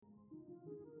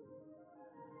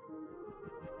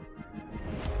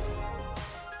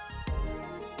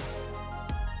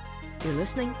You're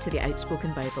listening to The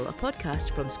Outspoken Bible, a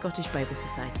podcast from Scottish Bible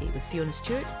Society with Fiona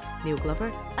Stewart, Neil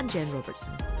Glover and Jen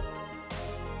Robertson.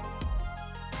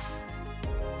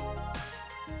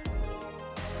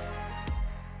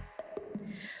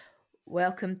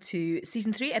 Welcome to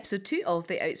Season 3, Episode 2 of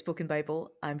The Outspoken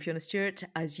Bible. I'm Fiona Stewart.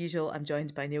 As usual, I'm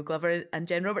joined by Neil Glover and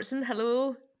Jen Robertson.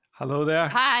 Hello. Hello there.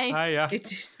 Hi. Hiya. Good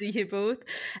to see you both.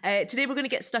 Today we're going to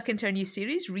get stuck into our new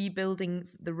series, Rebuilding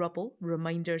the Rubble,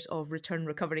 Reminders of Return,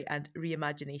 Recovery and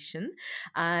Reimagination.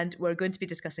 And we're going to be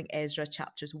discussing Ezra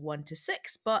chapters 1 to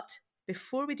 6. But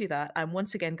before we do that, I'm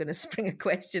once again going to spring a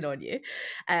question on you.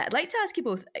 I'd like to ask you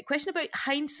both a question about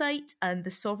hindsight and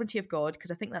the sovereignty of God, because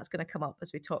I think that's going to come up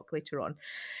as we talk later on.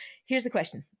 Here's the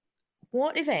question.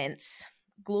 What events,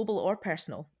 global or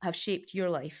personal, have shaped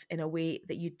your life in a way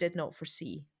that you did not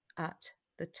foresee at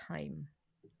the time?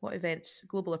 What events,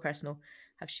 global or personal,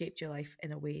 have shaped your life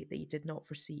in a way that you did not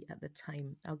foresee at the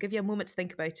time? I'll give you a moment to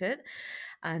think about it.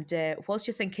 And whilst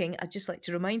you're thinking, I'd just like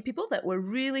to remind people that we're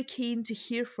really keen to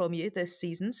hear from you this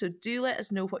season. So do let us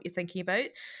know what you're thinking about.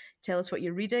 Tell us what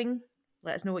you're reading.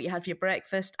 Let us know what you had for your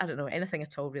breakfast. I don't know, anything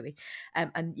at all, really.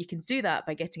 And you can do that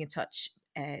by getting in touch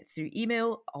through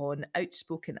email on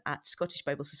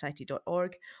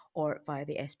outspoken@scottishbiblesociety.org or via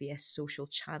the SBS social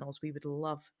channels. We would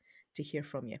love to hear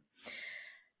from you.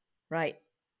 Right,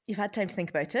 you've had time to think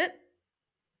about it.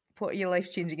 What are your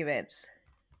life-changing events?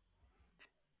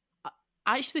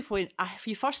 Actually, when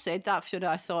you first said that, Fiona,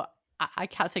 I thought, I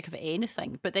can't think of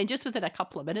anything. But then just within a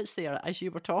couple of minutes there, as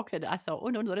you were talking, I thought, oh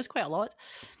no, there is quite a lot.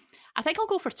 I think I'll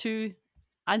go for two.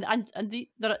 And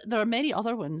there are many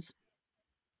other ones.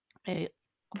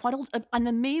 World, and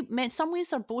in some ways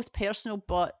they're both personal,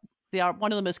 but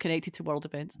one of them is connected to world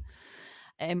events.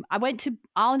 I went to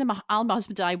Alan, my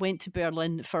husband and I went to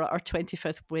Berlin for our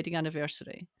 25th wedding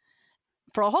anniversary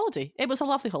for a holiday. It was a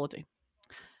lovely holiday.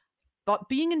 But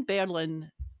being in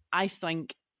Berlin, I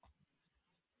think,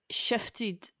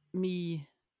 shifted me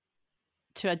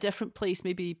to a different place,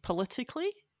 maybe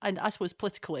politically. And I suppose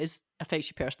political affects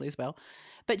you personally as well.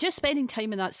 But just spending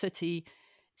time in that city,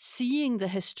 seeing the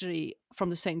history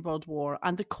from the Second World War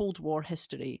and the Cold War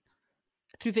history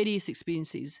through various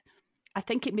experiences, I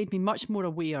think it made me much more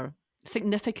aware,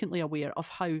 significantly aware of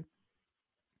how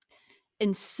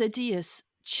insidious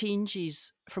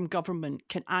changes from government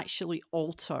can actually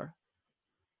alter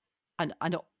and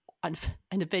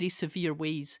in a very severe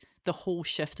ways the whole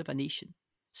shift of a nation.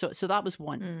 So that was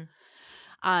one.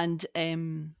 And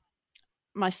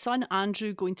my son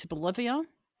Andrew going to Bolivia,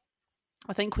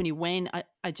 I think when he went,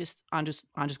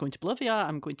 Andrew's going to Bolivia,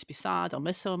 I'm going to be sad, I'll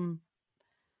miss him.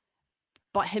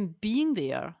 But him being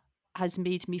there has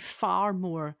made me far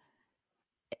more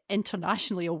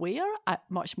internationally aware,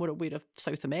 much more aware of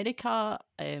South America,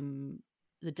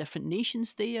 the different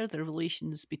nations there, the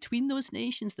relations between those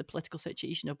nations, the political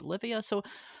situation of Bolivia. So,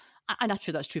 and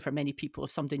actually that's true for many people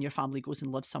if somebody in your family goes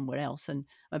and lives somewhere else. And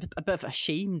I'm a bit of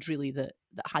ashamed really that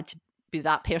had to be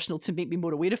that personal to make me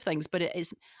more aware of things, but it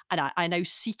is, and I now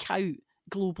seek out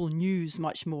global news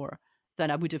much more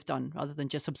than I would have done, rather than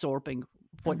just absorbing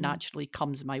what naturally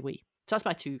comes my way. So that's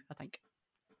my two, I think.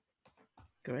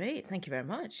 Great, thank you very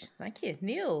much. Thank you.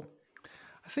 Neil?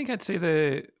 I think I'd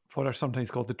say what are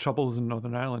sometimes called the Troubles in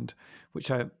Northern Ireland,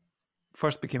 which I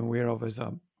first became aware of as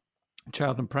a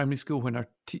child in primary school when our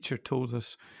teacher told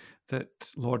us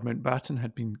that Lord Mountbatten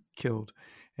had been killed,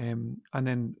 and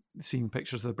then seeing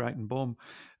pictures of the Brighton bomb.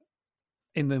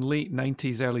 In the late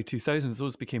 90s, early 2000s,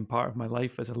 those became part of my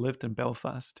life as I lived in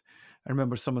Belfast. I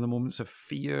remember some of the moments of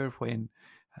fear when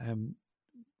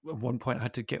at one point I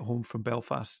had to get home from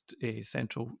Belfast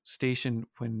Central Station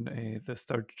when the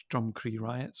third Drumcree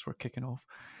riots were kicking off.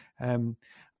 And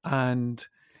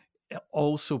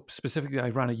also, specifically,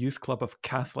 I ran a youth club of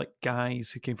Catholic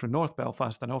guys who came from North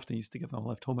Belfast, and I often used to give them a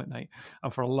lift home at night.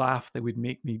 And for a laugh, they would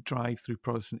make me drive through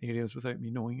Protestant areas without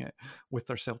me knowing it with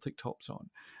their Celtic tops on.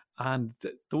 And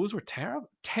those were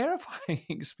terrifying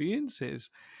experiences.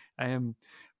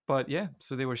 But yeah,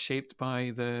 so they were shaped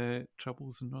by the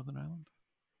Troubles in Northern Ireland.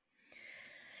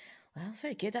 Well,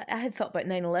 very good. I had thought about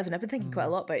 9/11. I've been thinking quite a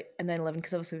lot about 9/11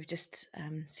 because obviously we've just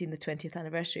seen the 20th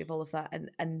anniversary of all of that,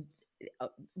 and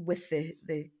with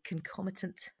the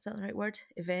concomitant, is that the right word,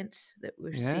 events that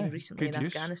we've seen recently in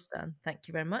Afghanistan. Thank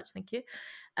you very much. Thank you.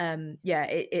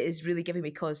 It is really giving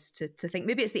me cause to think.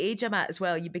 Maybe it's the age I'm at as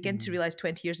well. You begin to realise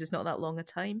 20 years is not that long a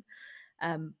time.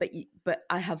 But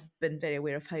I have been very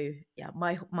aware of how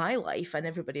my life and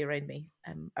everybody around me,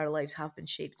 our lives have been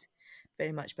shaped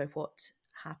very much by what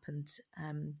happened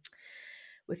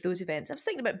with those events. I was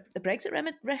thinking about the Brexit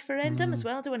referendum as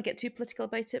well. I don't want to get too political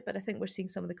about it, but I think we're seeing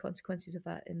some of the consequences of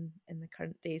that in the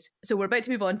current days. So we're about to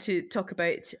move on to talk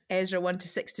about Ezra 1 to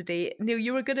 6 today. Neil,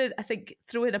 you were going to, I think,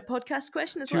 throw in a podcast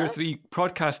question as well. 2 or 3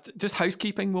 podcast, just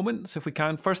housekeeping moments, if we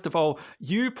can. First of all,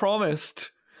 you promised...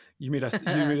 You made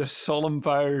a solemn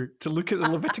vow to look at the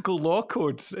Levitical law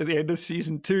codes at the end of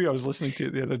season 2. I was listening to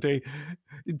it the other day.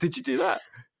 Did you do that?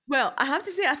 Well, I have to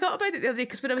say, I thought about it the other day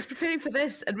because when I was preparing for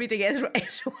this and reading Ezra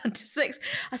 1 to 6,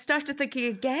 I started thinking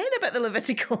again about the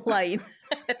Levitical line.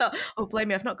 I thought, oh,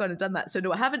 blimey, I've not gone and done that. So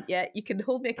no, I haven't yet. You can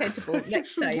hold me accountable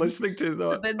next time. Listening to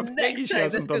that. So the next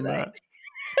time this goes out.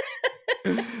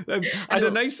 I had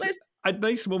a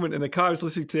nice moment in the car. I was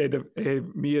listening to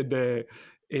me and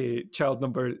child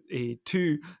number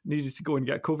 2 needed to go and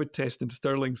get a COVID test in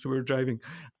Stirling, so we were driving,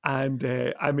 and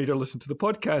I made her listen to the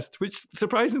podcast, which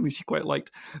surprisingly she quite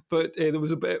liked. But there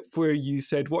was a bit where you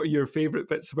said, what are your favourite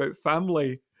bits about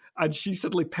family? And she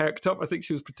suddenly perked up. I think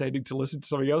she was pretending to listen to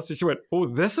something else, and she went, oh,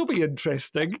 this will be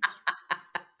interesting.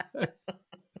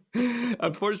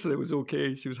 Unfortunately, it was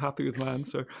okay. She was happy with my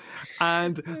answer.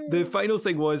 And the final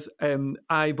thing was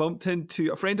I bumped into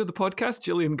a friend of the podcast,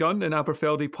 Gillian Gunn, in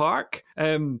Aberfeldy Park.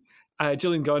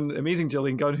 Gillian Gunn, amazing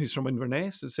Gillian Gunn, who's from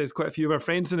Inverness. It says quite a few of our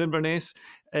friends in Inverness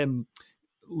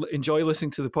enjoy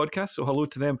listening to the podcast, so hello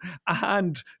to them.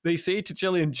 And they say to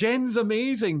Gillian, Jen's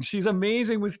amazing. She's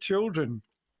amazing with children.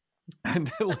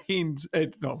 And Gillian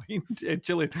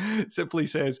simply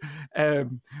says,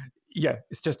 yeah,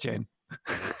 it's just Jen.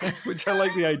 Which I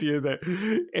like the idea that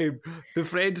the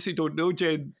friends who don't know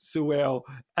Jen so well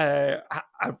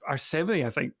are semi, I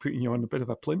think, putting you on a bit of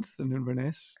a plinth in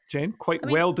Inverness, Jen. Quite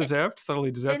well deserved,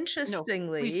 thoroughly deserved.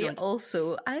 Interestingly,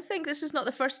 also, I think this is not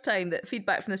the first time that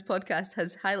feedback from this podcast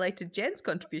has highlighted Jen's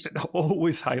contribution. It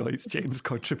always highlights Jen's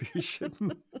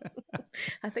contribution.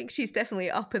 I think she's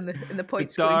definitely up in the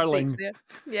point scoring stakes there.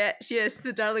 Yeah, she is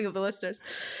the darling of the listeners.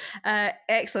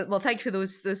 Excellent. Well, thank you for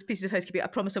those pieces of housekeeping. I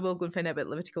promise I will go and find out about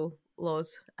Levitical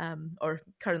laws or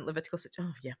current Levitical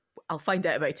situation. Oh, yeah. I'll find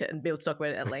out about it and be able to talk about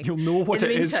it at length. You'll know what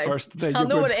it is first. Then I'll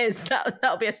know what it is.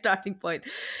 That'll be a starting point.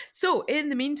 So, in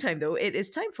the meantime, though, it is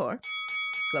time for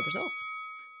Glover's Off.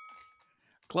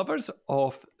 Glover's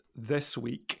Off this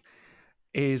week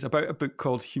is about a book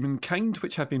called Humankind,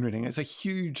 which I've been reading. It's a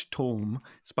huge tome.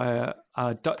 It's by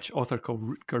a Dutch author called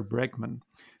Rutger Bregman,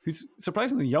 who's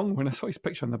surprisingly young. When I saw his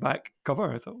picture on the back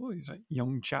cover, I thought, oh, he's a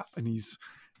young chap in his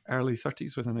early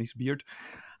 30s with a nice beard.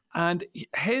 And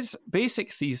his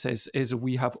basic thesis is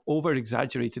we have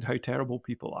over-exaggerated how terrible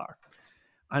people are.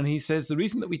 And he says the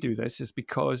reason that we do this is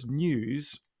because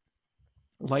news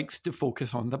likes to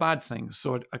focus on the bad things.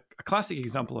 So a classic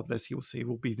example of this, he'll say,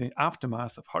 will be the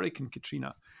aftermath of Hurricane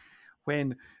Katrina,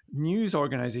 when news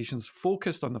organizations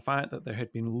focused on the fact that there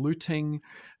had been looting,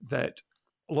 that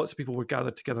lots of people were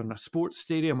gathered together in a sports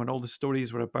stadium, and all the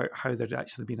stories were about how there had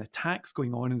actually been attacks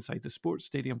going on inside the sports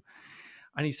stadium.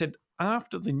 And he said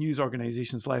after the news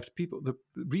organizations left, the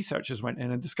researchers went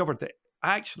in and discovered that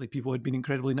actually people had been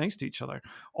incredibly nice to each other.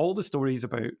 All the stories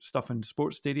about stuff in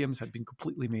sports stadiums had been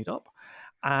completely made up.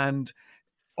 And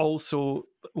also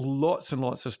lots and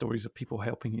lots of stories of people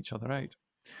helping each other out.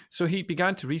 So he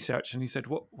began to research, and he said,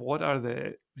 what are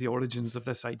the origins of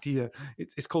this idea?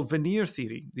 It's called veneer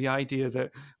theory, the idea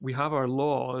that we have our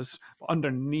laws, but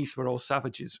underneath we're all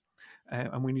savages,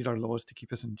 and we need our laws to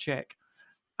keep us in check.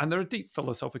 And there are deep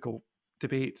philosophical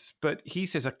debates, but he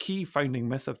says a key founding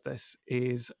myth of this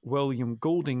is William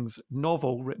Golding's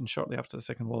novel written shortly after the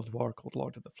Second World War called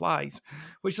Lord of the Flies,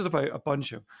 which is about a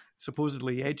bunch of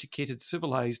supposedly educated,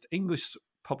 civilized English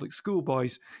public school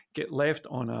boys get left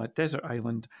on a desert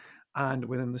island, and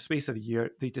within the space of a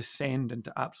year they descend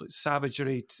into absolute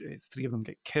savagery. 3 of them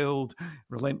get killed,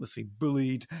 relentlessly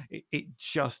bullied. It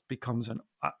just becomes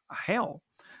a hell.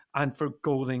 And for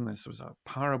Golding, this was a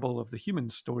parable of the human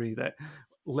story that,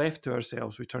 left to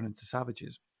ourselves, we turn into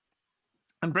savages.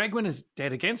 And Bregman is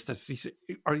dead against this.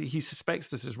 He suspects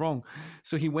this is wrong.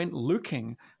 So he went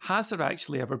looking, has there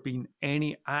actually ever been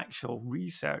any actual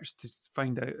research to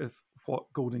find out if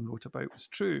what Golding wrote about was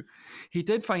true? He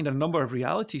did find a number of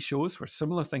reality shows where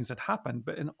similar things had happened,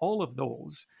 but in all of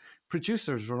those,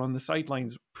 producers were on the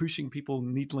sidelines pushing people,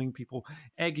 needling people,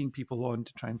 egging people on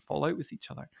to try and fall out with each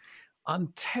other.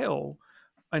 Until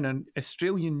in an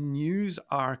Australian news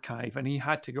archive, and he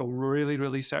had to go really,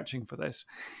 really searching for this,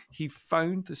 he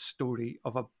found the story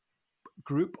of a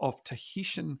group of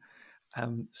Tahitian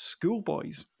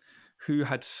schoolboys who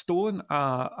had stolen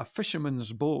a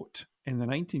fisherman's boat in the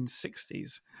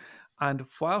 1960s. And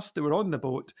whilst they were on the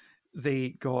boat, they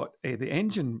got the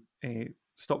engine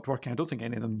stopped working. I don't think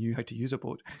any of them knew how to use a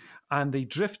boat. And they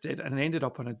drifted and ended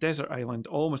up on a desert island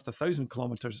almost 1,000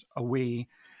 kilometers away,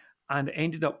 and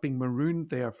ended up being marooned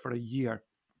there for a year.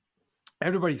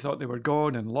 Everybody thought they were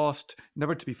gone and lost,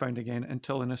 never to be found again,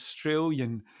 until an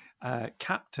Australian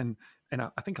captain in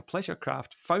I think a pleasure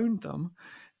craft found them,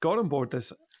 got on board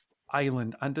this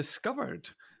island, and discovered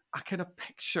a kind of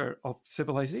picture of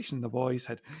civilization. The boys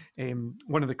had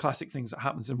one of the classic things that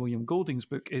happens in William Golding's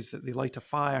book is that they light a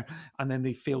fire and then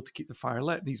they fail to keep the fire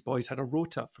lit. These boys had a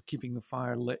rota for keeping the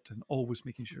fire lit and always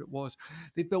making sure it was.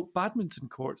 They'd built badminton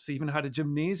courts. They even had a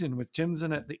gymnasium with gyms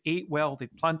in it. They ate well. They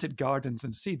planted gardens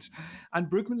and seeds. And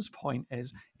Brugman's point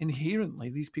is, inherently,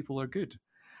 these people are good.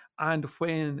 And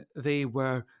when they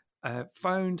were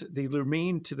found, they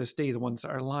remain to this day, the ones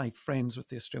that are alive, friends with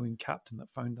the Australian captain that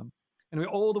found them. Anyway,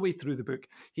 all the way through the book,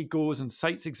 he goes and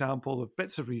cites examples of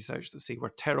bits of research that say we're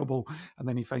terrible, and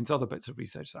then he finds other bits of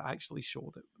research that actually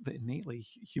show that innately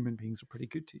human beings are pretty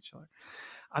good to each other.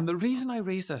 And the reason I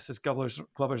raise this as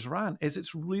Glover's rant is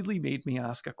it's really made me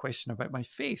ask a question about my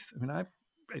faith. I mean,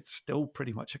 it's still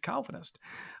pretty much a Calvinist.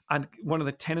 And one of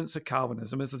the tenets of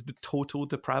Calvinism is the total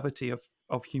depravity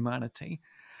of humanity.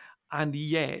 And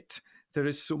yet, there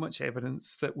is so much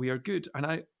evidence that we are good.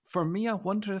 And for me, I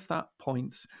wonder if that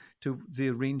points to the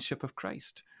reignship of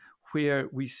Christ, where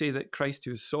we say that Christ,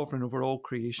 who is sovereign over all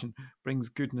creation, brings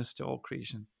goodness to all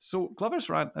creation. So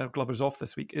Glover's off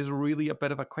this week is really a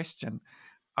bit of a question.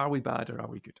 Are we bad or are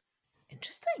we good?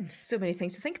 Interesting. So many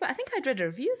things to think about. I think I'd read a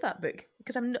review of that book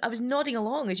because I was nodding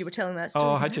along as you were telling that story.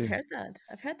 Oh, had you? I've heard that.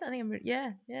 I think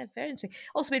yeah, very interesting.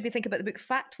 Also made me think about the book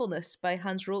Factfulness by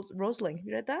Hans Rosling. Have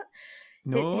you read that?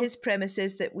 No. His premise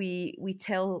is that we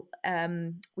tell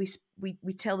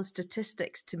we tell the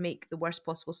statistics to make the worst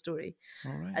possible story.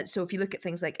 All right. So if you look at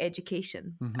things like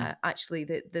education, actually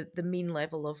the mean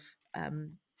level of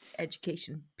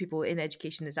education, people in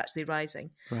education, is actually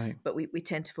rising. Right. But we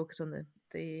tend to focus on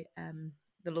the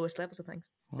lowest levels of things.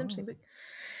 It's an interesting book.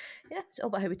 Yeah, it's all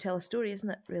about how we tell a story, isn't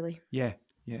it? Really. Yeah.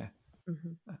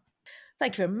 Mm-hmm.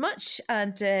 Thank you very much,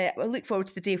 and I look forward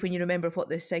to the day when you remember what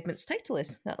the segment's title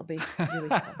is. That'll be really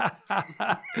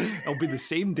fun. It'll be the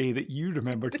same day that you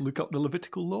remember to look up the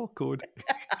Levitical law code.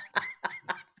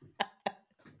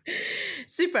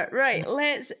 Super. Right,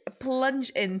 let's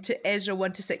plunge into Ezra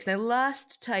 1-6. Now,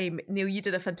 last time, Neil, you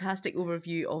did a fantastic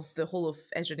overview of the whole of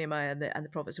Ezra, Nehemiah, and the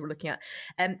prophets that we're looking at.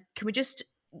 Can we just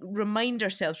remind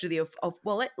ourselves really of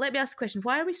well, let me ask the question,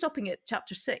 why are we stopping at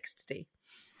chapter 6 today?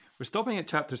 We're stopping at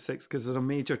chapter 6 because there's a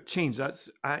major change. That's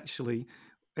actually,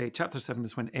 chapter 7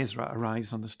 is when Ezra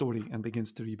arrives on the story and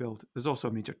begins to rebuild. There's also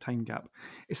a major time gap.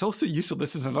 It's also useful,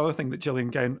 this is another thing that Gillian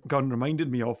Gunn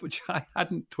reminded me of, which I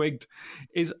hadn't twigged,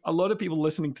 is a lot of people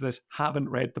listening to this haven't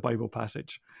read the Bible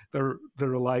passage. They're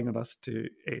relying on us to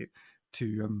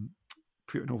put an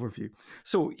overview.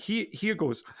 So here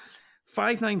goes.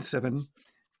 597,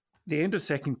 the end of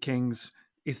 2 Kings,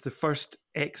 is the first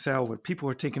exile where people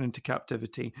are taken into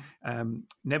captivity.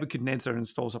 Nebuchadnezzar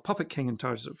installs a puppet king in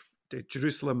charge of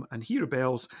Jerusalem, and he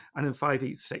rebels. And in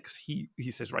 586, he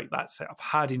says, right, that's it, I've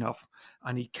had enough.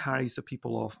 And he carries the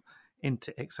people off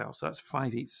into exile. So that's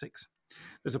 586.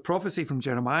 There's a prophecy from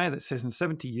Jeremiah that says in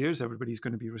 70 years, everybody's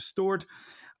going to be restored.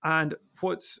 And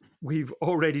what we've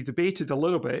already debated a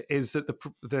little bit is that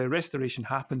the restoration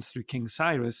happens through King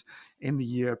Cyrus in the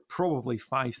year probably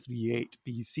 538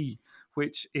 BC,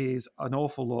 which is an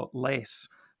awful lot less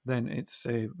than it's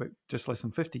about just less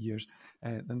than 50 years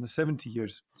than the 70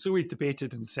 years. So we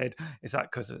debated and said, is that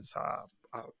because it's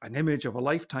an image of a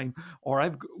lifetime?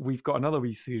 Or we've got another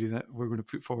wee theory that we're going to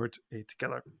put forward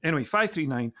together. Anyway,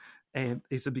 539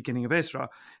 is the beginning of Ezra.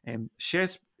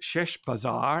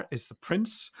 Sheshbazzar is the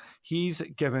prince. He's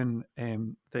given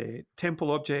the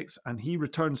temple objects and he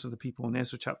returns to the people in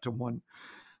Ezra chapter 1.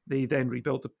 They then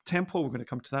rebuild the temple. We're going to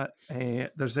come to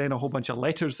that. There's then a whole bunch of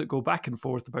letters that go back and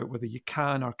forth about whether you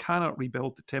can or cannot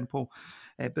rebuild the temple.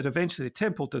 But eventually the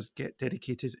temple does get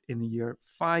dedicated in the year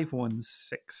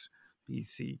 516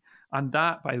 BC. And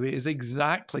that, by the way, is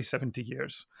exactly 70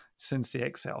 years since the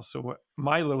exile. So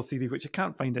my little theory, which I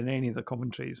can't find in any of the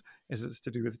commentaries, is it's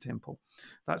to do with the temple.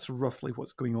 That's roughly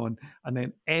what's going on. And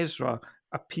then Ezra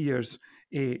appears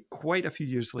quite a few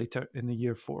years later in the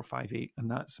year 458, and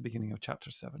that's the beginning of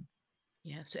chapter 7.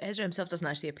 Yeah, so Ezra himself doesn't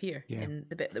actually appear in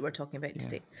the bit that we're talking about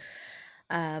today.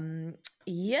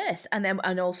 Yes,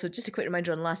 and also just a quick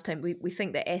reminder on last time, we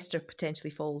think that Esther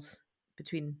potentially falls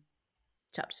between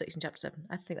chapter 6 and chapter 7.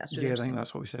 I think that's really I think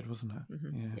that's what we said, wasn't it?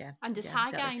 Mm-hmm. Yeah. And does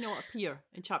Haggai not appear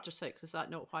in chapter 6? Is that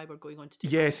not why we're going on to do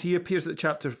Yes, he appears at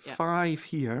chapter 5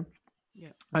 here. Yeah.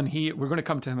 And we're going to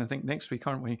come to him, I think, next week,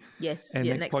 aren't we? Yes.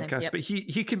 Next podcast. time. Yep. But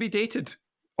he can be dated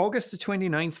August the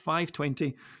 29th,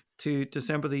 520 to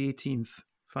December the 18th,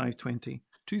 520.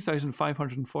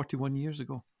 2,541 years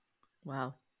ago.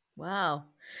 Wow. Wow.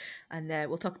 And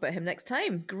we'll talk about him next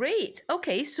time. Great.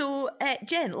 Okay, so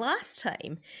Jen, last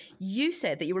time you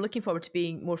said that you were looking forward to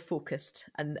being more focused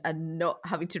and not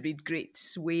having to read great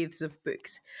swathes of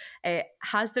books.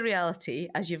 Has the reality,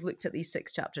 as you've looked at these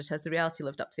 6 chapters, has the reality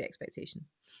lived up to the expectation?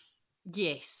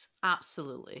 Yes,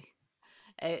 absolutely.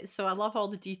 So I love all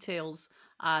the details,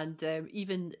 and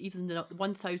even the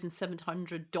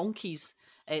 1,700 donkeys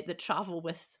that travel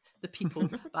with the people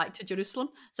back to Jerusalem.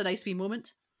 It's a nice wee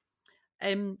moment.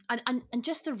 And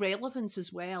just the relevance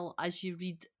as well as you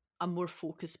read a more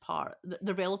focused part.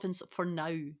 The relevance for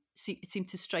now seemed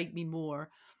to strike me more.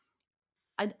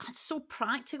 And it's so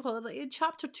practical. Like in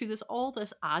chapter 2, there's all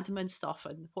this admin stuff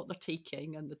and what they're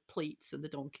taking and the plates and the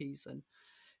donkeys and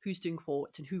who's doing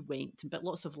what and who went, but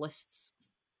lots of lists.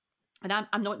 And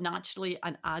I'm not naturally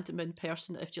an admin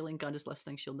person. If Gillian Gunn is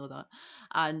listening, she'll know that.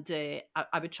 And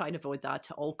I would try and avoid that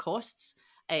at all costs.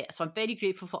 So I'm very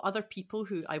grateful for other people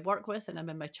who I work with and I'm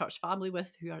in my church family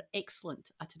with who are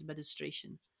excellent at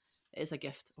administration. It is a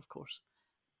gift, of course.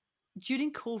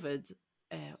 During COVID,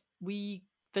 we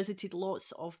visited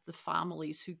lots of the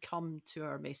families who come to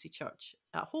our messy church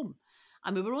at home.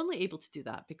 And we were only able to do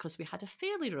that because we had a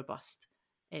fairly robust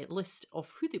list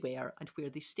of who they were and where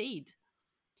they stayed.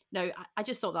 Now, I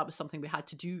just thought that was something we had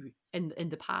to do in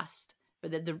the past,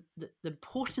 but the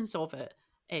importance of it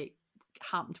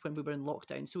happened when we were in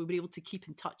lockdown. So we were able to keep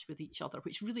in touch with each other,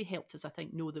 which really helped us, I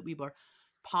think, know that we were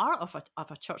part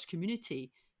of a church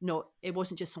community. It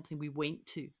wasn't just something we went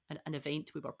to, an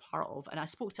event we were part of. And I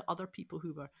spoke to other people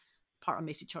who were part of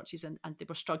messy churches and they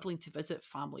were struggling to visit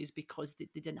families because they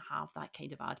didn't have that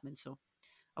kind of admin. So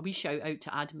a wee shout out to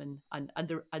admin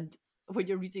and when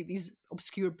you're reading these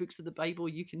obscure books of the Bible,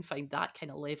 you can find that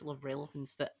kind of level of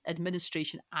relevance that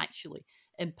administration actually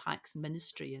impacts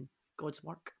ministry and God's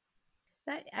work.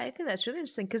 I think that's really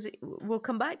interesting because we'll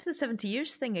come back to the 70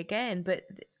 years thing again, but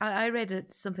I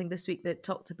read something this week that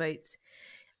talked about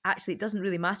actually it doesn't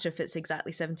really matter if it's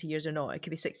exactly 70 years or not. It could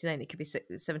be 69, it could be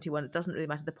 71. It doesn't really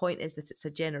matter. The point is that it's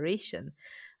a generation.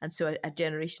 And so a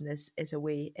generation is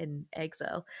away in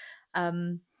exile.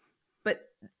 But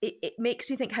it makes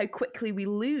me think how quickly we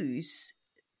lose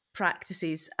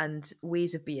practices and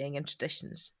ways of being and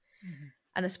traditions. Mm-hmm.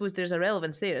 And I suppose there's a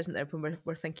relevance there, isn't there, when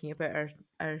we're thinking about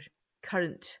our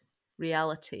current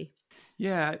reality.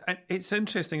 Yeah, it's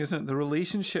interesting, isn't it? The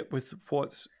relationship with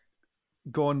what's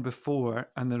gone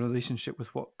before and the relationship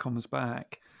with what comes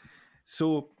back.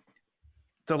 So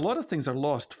a lot of things are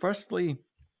lost. Firstly,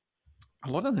 a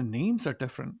lot of the names are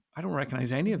different. I don't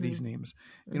recognize any of these names.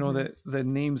 You know, the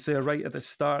names there right at the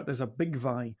start, there's a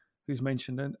Bigvi who's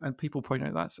mentioned, and people point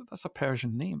out that's a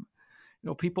Persian name. You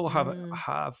know, people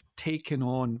have taken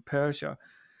on Persia.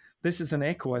 This is an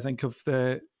echo, I think, of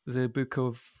the book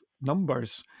of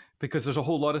Numbers, because there's a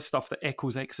whole lot of stuff that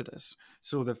echoes Exodus.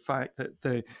 So the fact that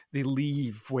they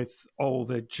leave with all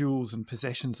the jewels and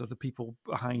possessions of the people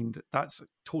behind, that's a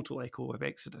total echo of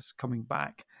Exodus coming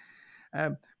back.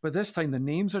 But this time the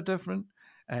names are different.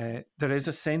 There is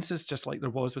a census, just like there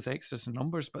was with Exodus and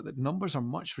Numbers, but the numbers are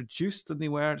much reduced than they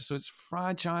were. So it's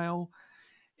fragile.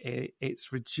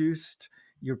 It's reduced.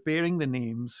 You're bearing the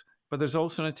names, but there's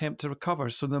also an attempt to recover.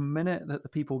 So the minute that the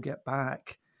people get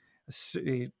back,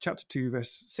 chapter 2,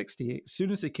 verse 68, as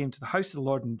soon as they came to the house of the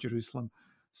Lord in Jerusalem,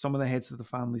 some of the heads of the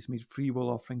families made free will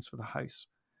offerings for the house.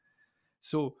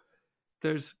 So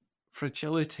there's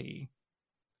fragility.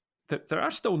 There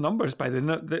are still numbers by the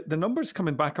numbers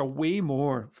coming back are way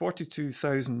more.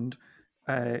 42,000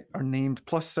 are named,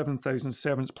 plus 7,000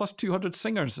 servants, plus 200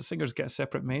 singers. The singers get a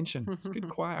separate mention. It's a good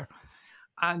choir.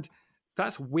 And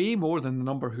that's way more than the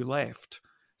number who left.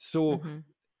 So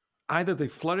either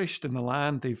they've flourished in the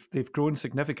land, they've grown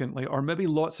significantly, or maybe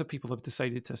lots of people have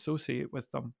decided to associate with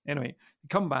them. Anyway, they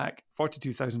come back,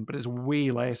 42,000, but it's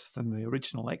way less than the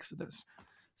original Exodus.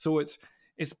 So it's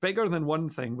bigger than one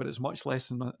thing, but it's much less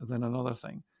than another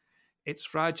thing. It's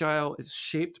fragile, it's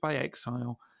shaped by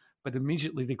exile, but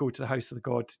immediately they go to the house of the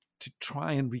God to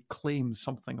try and reclaim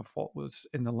something of what was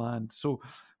in the land. So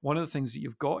one of the things that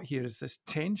you've got here is this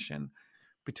tension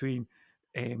between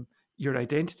your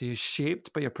identity is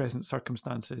shaped by your present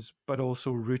circumstances, but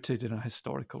also rooted in a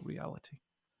historical reality.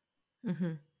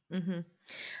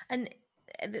 And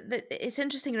it's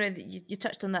interesting around you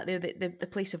touched on that there, the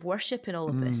place of worship in all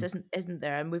of this, isn't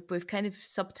there? And we've kind of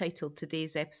subtitled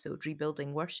today's episode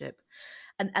 "Rebuilding Worship,"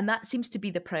 and that seems to be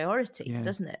the priority,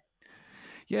 doesn't it?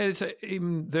 Yeah,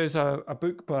 there's a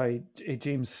book by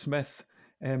James Smith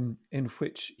in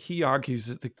which he argues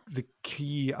that the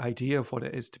key idea of what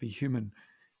it is to be human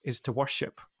is to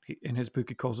worship. In his book,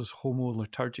 he calls us Homo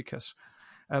liturgicus.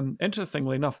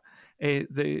 Interestingly enough,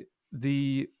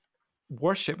 the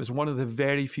worship is one of the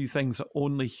very few things that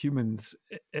only humans,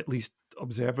 at least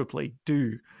observably,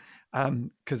 do.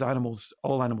 Because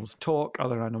all animals talk,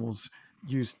 other animals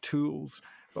use tools,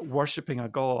 but worshipping a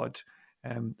god.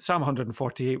 Psalm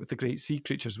 148 with the great sea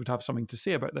creatures would have something to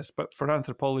say about this, but for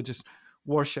anthropologists,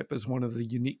 worship is one of the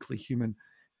uniquely human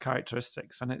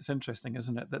characteristics. And it's interesting,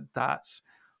 isn't it, that that's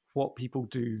what people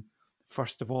do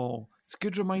first of all. It's a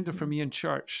good reminder for me in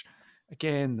church,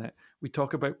 again, that we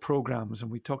talk about programs and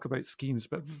we talk about schemes,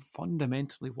 but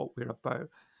fundamentally what we're about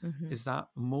is that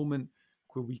moment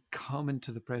where we come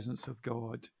into the presence of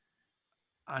God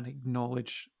and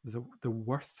acknowledge the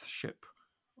worthship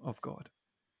of God.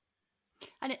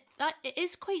 And it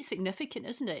is quite significant,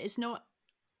 isn't it? It's not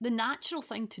the natural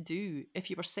thing to do if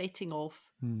you were setting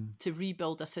off to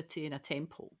rebuild a city and a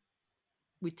temple.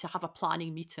 Would to have a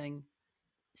planning meeting,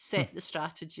 set the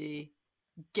strategy,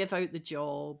 give out the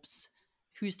jobs,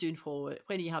 who's doing what,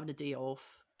 when are you having a day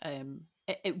off.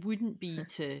 It wouldn't be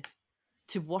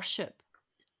to worship.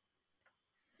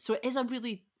 So it's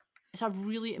a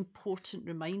really important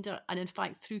reminder. And in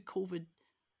fact, through COVID,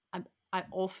 I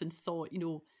often thought,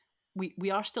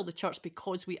 we are still the church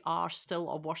because we are still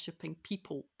a worshipping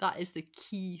people. That is the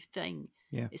key thing.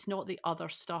 Yeah. It's not the other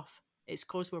stuff. It's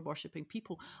because we're worshipping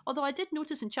people. Although I did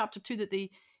notice in chapter 2 that they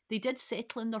did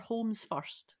settle in their homes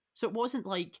first. So it wasn't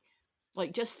like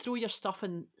just throw your stuff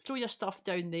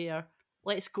down there.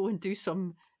 Let's go and do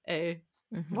some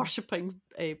worshipping,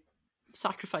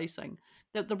 sacrificing.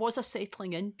 There was a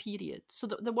settling in period. So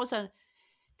there was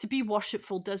to be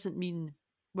worshipful doesn't mean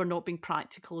we're not being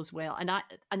practical as well.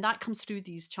 And that comes through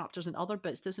these chapters and other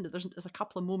bits, doesn't it? There's a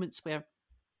couple of moments where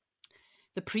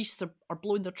the priests are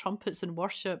blowing their trumpets in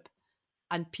worship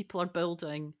and people are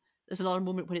building. There's another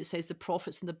moment when it says the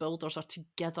prophets and the builders are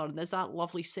together. And there's that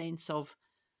lovely sense of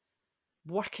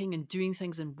working and doing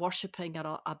things and worshipping at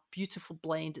a beautiful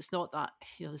blend. It's not that,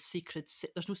 the sacred,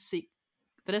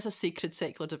 there is a sacred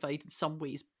secular divide in some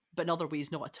ways, but in other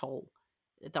ways, not at all.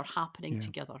 They're happening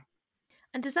together.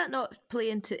 And does that not play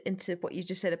into what you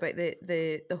just said about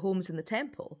the homes in the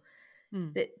temple?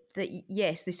 That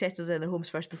yes, they settled in their homes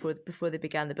first before they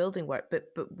began the building work, but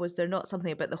was there not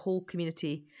something about the whole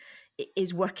community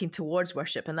is working towards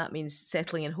worship, and that means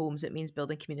settling in homes, it means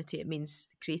building community, it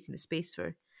means creating the space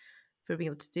for being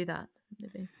able to do that,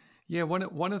 maybe. Yeah,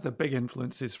 one of the big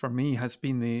influences for me has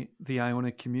been the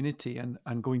Iona community and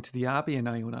going to the Abbey in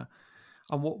Iona.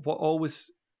 And what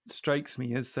always strikes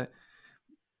me is that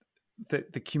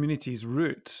the community's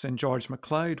roots in George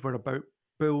MacLeod were about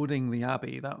building the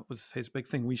Abbey. That was his big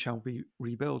thing, we shall be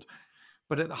rebuild.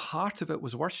 But at the heart of it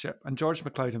was worship. And George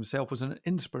MacLeod himself was an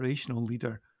inspirational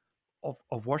leader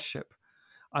of worship.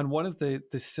 And one of the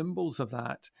symbols of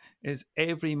that is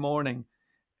every morning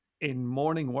in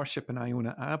morning worship in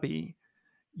Iona Abbey,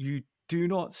 you do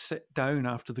not sit down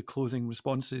after the closing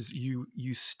responses. You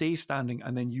stay standing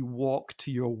and then you walk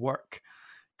to your work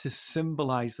to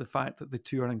symbolize the fact that the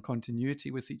two are in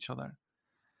continuity with each other.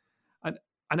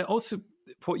 And it also,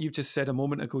 what you've just said a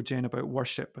moment ago, Jen, about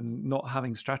worship and not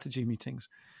having strategy meetings,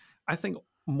 I think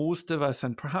most of us,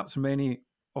 and perhaps many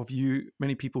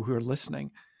people who are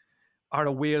listening, are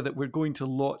aware that we're going to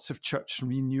lots of church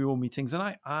renewal meetings.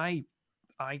 And I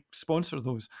sponsor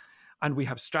those. And we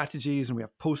have strategies and we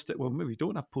have post-it. Well, maybe we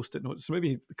don't have post-it notes.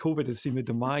 Maybe COVID has seen the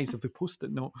demise of the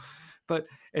post-it note, but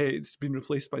it's been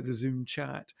replaced by the Zoom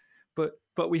chat.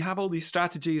 But we have all these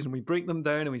strategies and we break them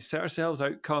down and we set ourselves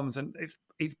outcomes. And it's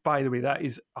by the way, that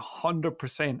is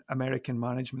 100% American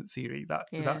management theory.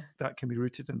 That can be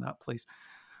rooted in that place.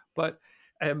 But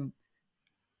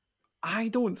I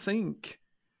don't think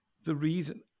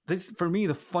for me,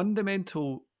 the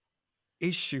fundamental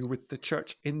issue with the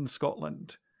church in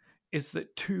Scotland is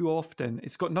that too often,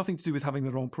 it's got nothing to do with having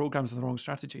the wrong programs and the wrong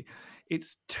strategy.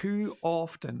 It's too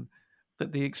often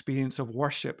that the experience of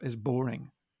worship is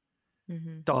boring,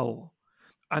 dull,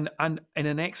 and in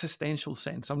an existential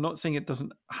sense. I'm not saying it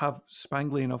doesn't have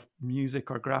spangly enough music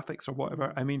or graphics or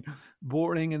whatever. I mean,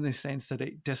 boring in the sense that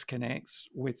it disconnects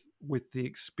with the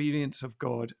experience of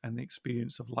God and the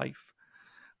experience of life.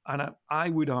 And I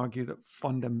would argue that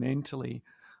fundamentally,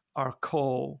 our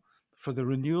call for the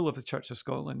renewal of the Church of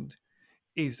Scotland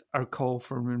is our call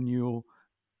for renewal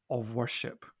of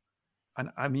worship. And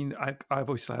I mean, I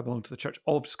belong to the Church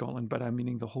of Scotland, but I'm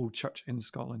meaning the whole church in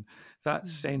Scotland. That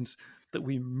sense that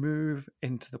we move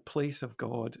into the place of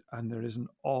God and there is an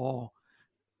awe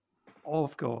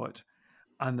of God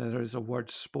and there is a word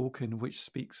spoken which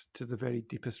speaks to the very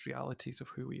deepest realities of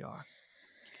who we are.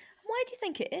 Why do you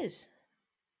think it is?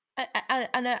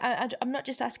 I'm not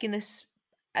just asking this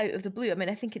out of the blue. I mean,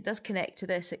 I think it does connect to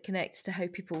this. It connects to how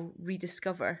people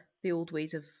rediscover the old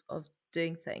ways of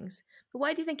doing things. But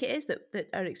why do you think it is that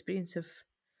our experience of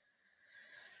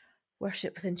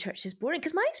worship within church is boring?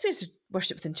 Because my experience of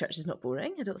worship within church is not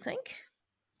boring, I don't think.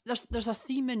 There's a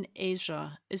theme in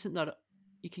Ezra, isn't there?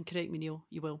 You can correct me, Neil,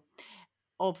 you will,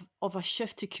 of a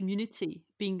shift to community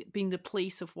being the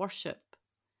place of worship.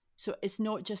 So it's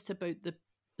not just about the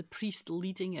priest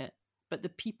leading it, but the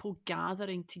people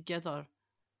gathering together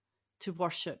to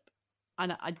worship.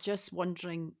 And I just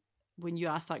wondering, when you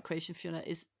ask that question, Fiona,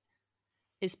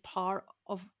 is part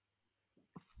of,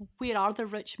 where are the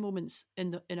rich moments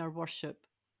in our worship?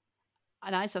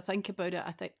 And as I think about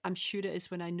it, I'm sure it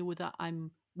is when I know that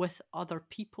I'm with other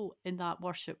people in that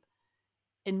worship.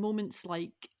 In moments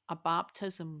like a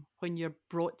baptism, when you're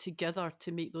brought together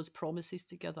to make those promises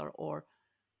together, or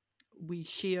we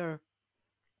share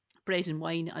bread and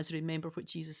wine as remember what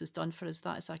Jesus has done for us,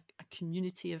 that is a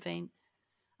community event.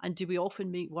 And do we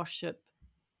often make worship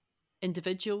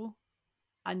individual?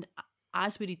 And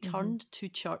as we returned to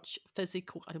church,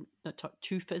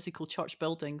 to physical church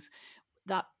buildings,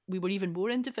 that we were even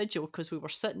more individual because we were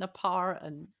sitting apart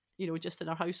and, just in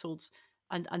our households.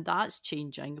 And that's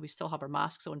changing. We still have our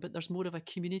masks on, but there's more of a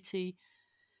community.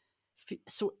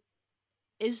 So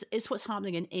is what's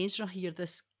happening in Ezra here,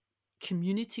 this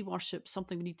community worship,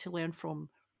 something we need to learn from?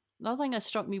 Another thing that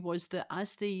struck me was that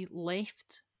as they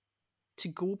left to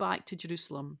go back to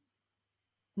Jerusalem,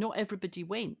 not everybody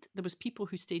went. There was people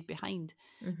who stayed behind,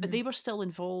 but they were still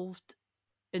involved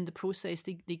in the process.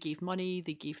 They gave money,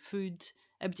 they gave food,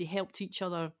 everybody helped each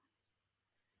other.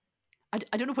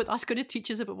 I don't know what that's going to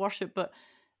teach us about worship, but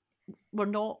we're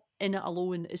not in it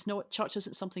alone. It's not, church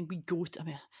isn't something we go to. I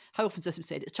mean, how often is this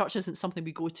said? Church isn't something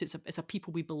we go to. It's a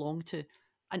people we belong to.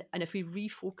 And if we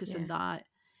refocus on that,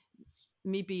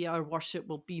 maybe our worship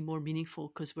will be more meaningful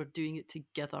because we're doing it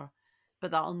together.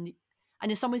 But and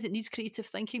in some ways it needs creative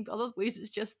thinking, but other ways it's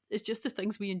just the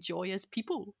things we enjoy as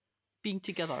people being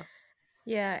together.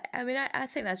 Yeah, I mean, I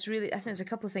think that's really, I think there's a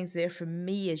couple of things there for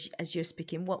me as you're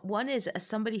speaking. One is, as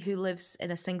somebody who lives in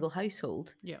a single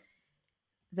household,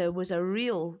 there was a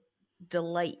real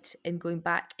delight in going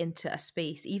back into a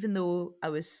space, even though I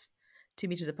was 2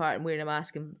 meters apart and wearing a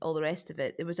mask and all the rest of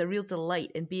it. There was a real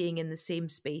delight in being in the same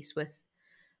space with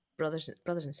brothers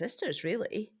and sisters,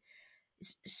 really.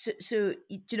 So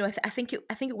I think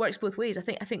it works both ways. I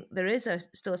think there is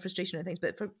still a frustration of things,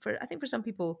 but I think for some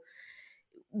people,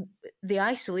 the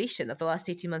isolation of the last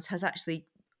 18 months has actually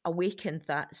awakened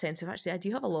that sense of, actually, I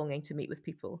do have a longing to meet with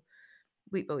people.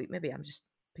 Wait, maybe I'm just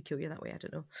peculiar that way, I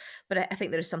don't know, but I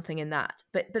think there is something in that.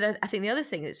 But I think the other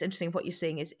thing that's interesting, what you're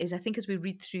saying, is I think as we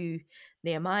read through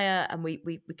Nehemiah and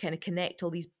we kind of connect all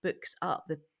these books up,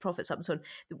 the prophets up and so on,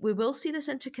 we will see this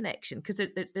interconnection, because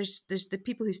there's the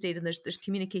people who stayed, and there's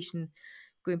communication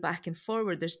going back and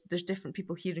forward. There's different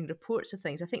people hearing reports of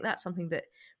things. I think that's something that,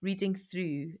 reading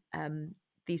through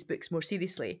these books more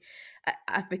seriously,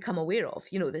 I've become aware of.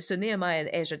 So Nehemiah and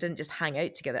Ezra didn't just hang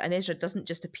out together, and Ezra doesn't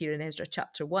just appear in Ezra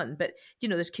chapter 1, but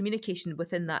there's communication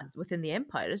within the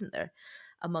empire, isn't there,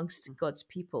 amongst God's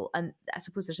people? And I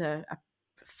suppose there's a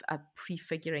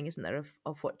prefiguring, isn't there,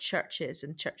 of what church is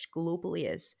and church globally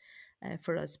is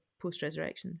for us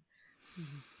post-resurrection.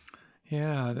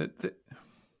 Yeah,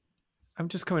 I'm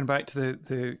just coming back to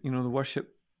the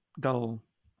worship dull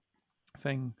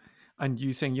thing. And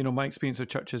you saying, my experience of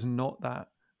church is not that.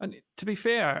 And to be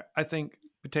fair, I think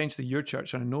potentially your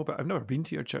church, and I know, but I've never been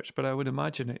to your church, but I would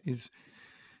imagine it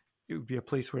would be a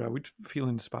place where I would feel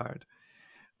inspired.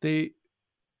 A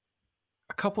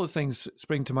couple of things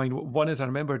spring to mind. One is, I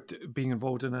remember being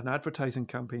involved in an advertising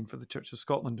campaign for the Church of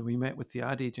Scotland, and we met with the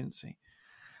ad agency.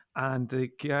 And the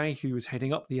guy who was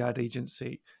heading up the ad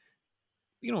agency,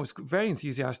 was very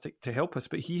enthusiastic to help us,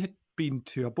 but he had been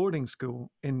to a boarding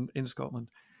school in Scotland.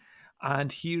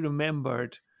 And he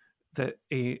remembered that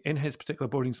in his particular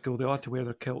boarding school, they ought to wear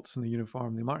their kilts and the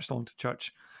uniform. They marched along to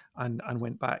church and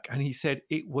went back. And he said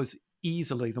it was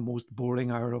easily the most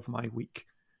boring hour of my week.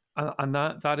 And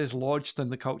that is lodged in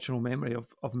the cultural memory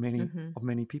of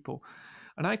many people.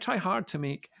 And I try hard to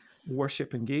make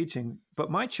worship engaging, but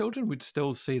my children would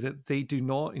still say that they do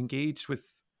not engage with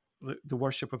the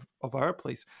worship of our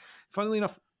place. Funnily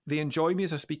enough, they enjoy me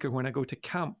as a speaker when I go to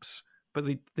camps, but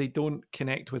they don't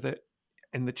connect with it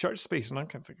in the church space. And I'm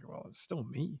kind of thinking, well, it's still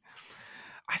me.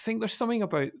 I think there's something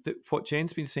about what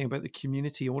Jen's been saying about the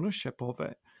community ownership of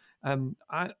it.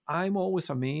 I'm always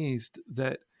amazed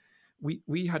that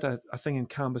we had a thing in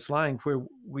Cambuslang where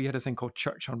we had a thing called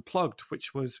Church Unplugged,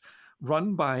 which was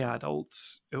run by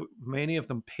adults, many of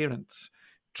them parents,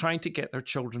 trying to get their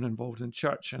children involved in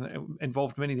church, and it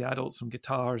involved many of the adults on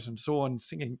guitars and so on,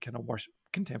 singing kind of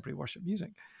contemporary worship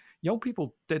music. Young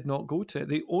people did not go to it.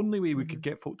 The only way we could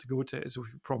get folk to go to it is if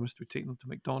we promised we'd take them to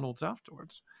McDonald's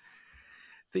afterwards.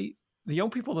 The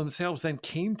young people themselves then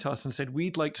came to us and said,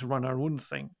 we'd like to run our own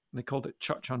thing. And they called it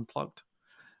Church Unplugged.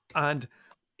 And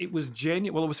it was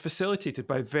genuine. Well, it was facilitated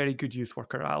by a very good youth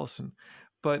worker, Alison,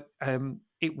 but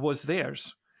it was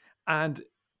theirs. And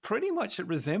pretty much it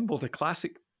resembled a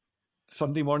classic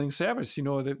Sunday morning service,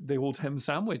 the old hymn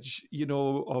sandwich,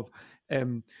 of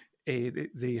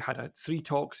they had 3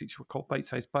 talks, each were called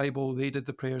Bite-Sized Bible. They did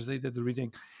the prayers, they did the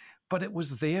reading, but it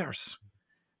was theirs.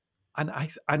 And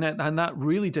that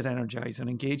really did energize and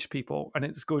engage people. And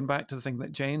it's going back to the thing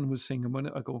that Jen was saying a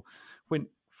minute ago.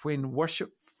 When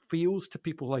worship feels to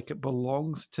people like it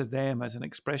belongs to them as an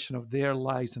expression of their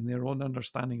lives and their own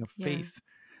understanding of faith,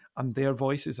 and their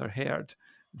voices are heard,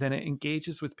 then it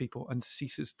engages with people and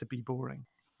ceases to be boring.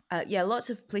 Lots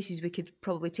of places we could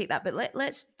probably take that, but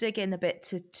let's dig in a bit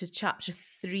to chapter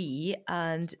 3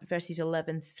 and verses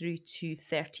 11 through to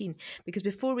 13. Because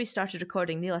before we started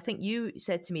recording, Neil, I think you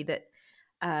said to me that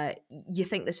you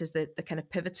think this is the kind of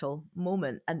pivotal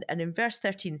moment. And in verse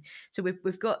 13, so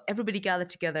we've got everybody gathered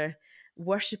together,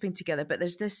 worshipping together, but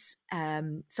there's this,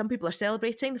 some people are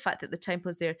celebrating the fact that the temple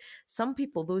is there. Some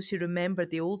people, those who remember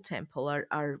the old temple,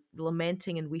 are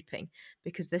lamenting and weeping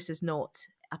because this is not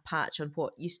a patch on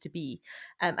what used to be.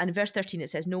 And in verse 13 it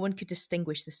says, no one could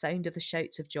distinguish the sound of the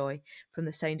shouts of joy from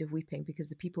the sound of weeping because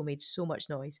the people made so much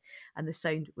noise and the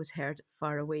sound was heard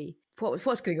far away.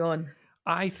 What's going on?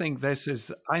 I think this is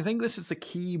the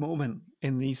key moment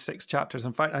in these 6 chapters.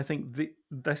 In fact, I think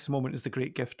this moment is the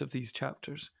great gift of these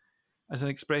chapters as an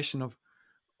expression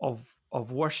of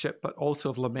worship, but also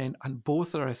of lament, and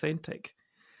both are authentic.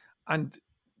 And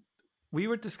we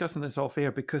were discussing this off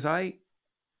air because I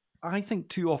think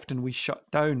too often we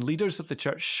shut down, leaders of the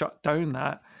church shut down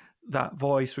that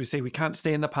voice. We say we can't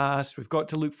stay in the past, we've got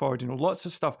to look forward. Lots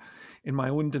of stuff in my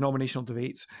own denominational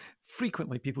debates.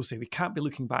 Frequently people say we can't be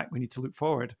looking back, we need to look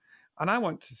forward. And I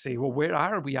want to say, well, where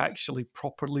are we actually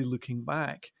properly looking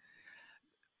back?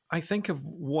 I think of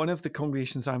one of the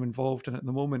congregations I'm involved in at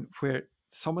the moment where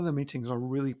some of the meetings are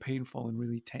really painful and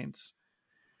really tense.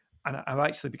 And I've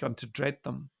actually begun to dread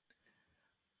them.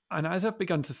 And as I've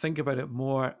begun to think about it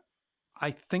more,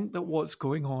 I think that what's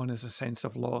going on is a sense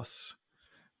of loss.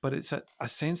 But it's a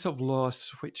sense of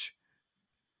loss which,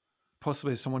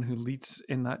 possibly as someone who leads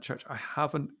in that church, I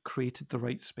haven't created the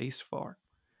right space for.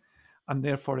 And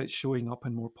therefore it's showing up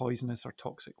in more poisonous or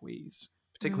toxic ways,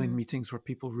 particularly in meetings where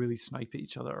people really snipe at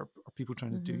each other or people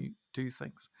trying to do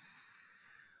things.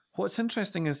 What's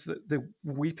interesting is that the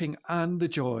weeping and the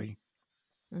joy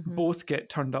both get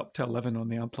turned up to 11 on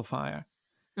the amplifier.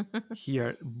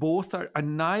 Here, both are,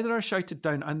 and neither are shouted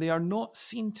down, and they are not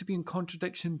seen to be in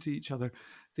contradiction to each other.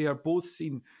 They are both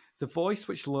seen. The voice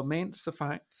which laments the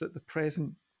fact that the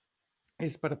present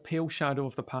is but a pale shadow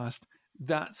of the past,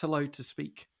 that's allowed to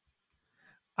speak.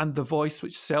 And the voice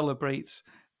which celebrates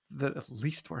that at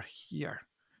least we're here,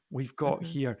 we've got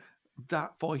here,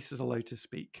 that voice is allowed to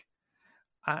speak.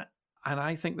 And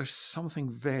I think there's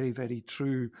something very, very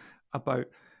true about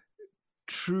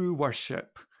true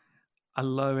worship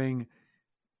allowing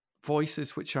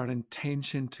voices which are in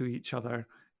tension to each other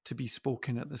to be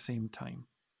spoken at the same time.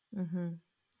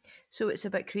 So it's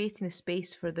about creating a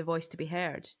space for the voice to be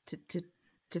heard,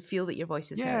 to feel that your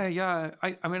voice is heard. Yeah.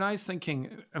 I was thinking,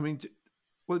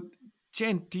 well,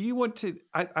 Jen, do you want to,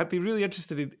 I'd be really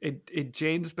interested in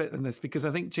Jen's bit in this, because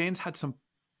I think Jen's had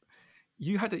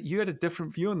you had a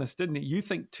different view on this, didn't you? You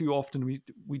think too often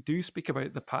we do speak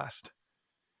about the past.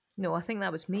 No, I think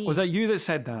that was me. Was that you that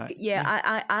said that? Yeah.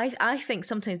 I think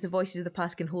sometimes the voices of the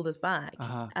past can hold us back,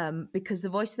 because the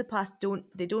voices of the past don't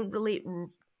relate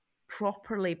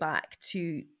properly back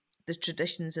to the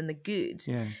traditions and the good,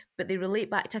 but they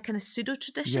relate back to a kind of pseudo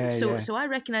tradition. So I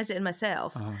recognize it in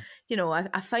myself.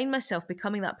 I find myself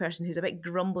becoming that person who's a bit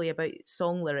grumbly about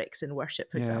song lyrics in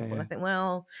worship, for example. And I think,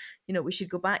 well, we should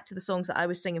go back to the songs that I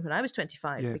was singing when I was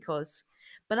 25 because.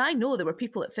 But I know there were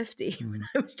people at 50 when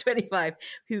I was 25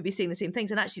 who would be saying the same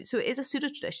things. And actually, so it is a pseudo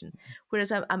tradition.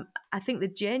 Whereas I think the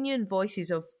genuine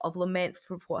voices of lament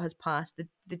for what has passed,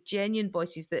 the genuine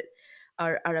voices that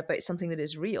are about something that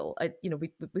is real,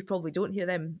 we probably don't hear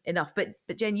them enough. But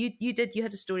Jen, you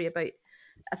had a story about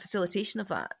a facilitation of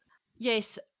that.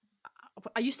 Yes.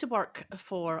 I used to work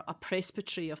for a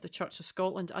presbytery of the Church of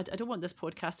Scotland. I don't want this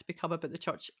podcast to become about the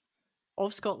Church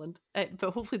of Scotland,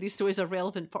 but hopefully these stories are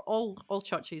relevant for all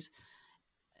churches.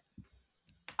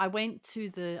 I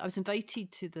was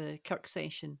invited to the Kirk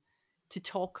session to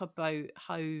talk about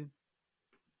how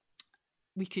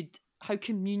how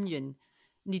communion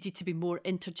needed to be more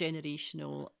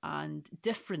intergenerational and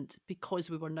different because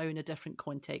we were now in a different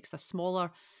context, a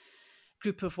smaller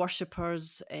group of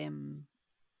worshippers,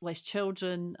 less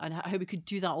children, and how we could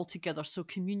do that all together so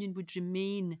communion would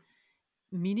remain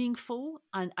meaningful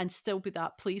and still be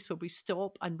that place where we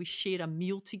stop and we share a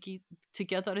meal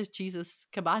together as Jesus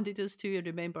commanded us to, and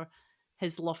remember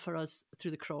his love for us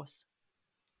through the cross.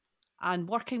 And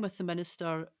working with the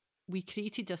minister, we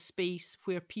created a space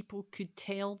where people could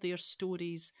tell their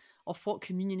stories of what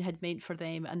communion had meant for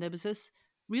them. And there was this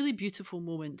really beautiful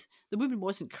moment. The woman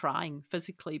wasn't crying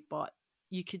physically, but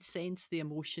you could sense the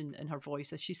emotion in her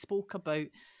voice as she spoke about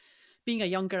being a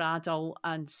younger adult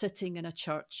and sitting in a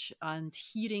church and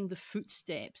hearing the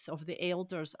footsteps of the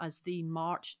elders as they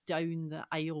marched down the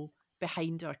aisle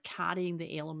behind her, carrying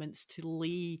the elements to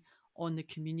lay on the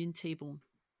communion table.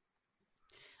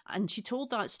 And she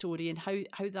told that story and how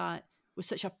that was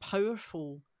such a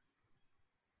powerful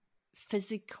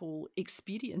physical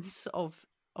experience of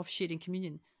sharing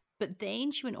communion. But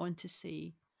then she went on to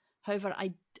say, however,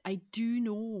 I do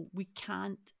know we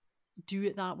can't do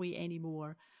it that way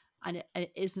anymore, and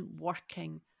it isn't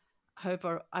working.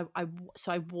 However,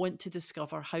 so I want to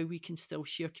discover how we can still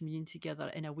share communion together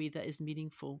in a way that is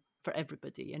meaningful for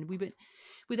everybody. And we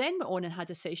then went on and had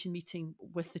a session meeting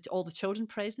with all the children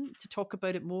present to talk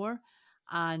about it more,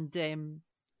 and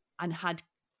had,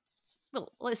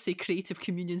 well, let's say creative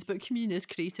communions, but communion is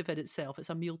creative in itself. It's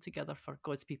a meal together for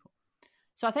God's people.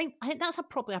 So I think that's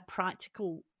probably a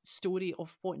practical story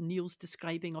of what Neil's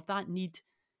describing, of that need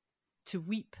to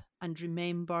weep and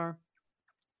remember,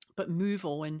 but move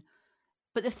on.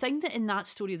 But the thing that in that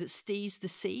story that stays the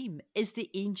same is the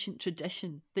ancient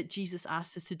tradition that Jesus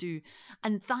asked us to do.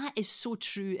 And that is so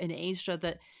true in Ezra,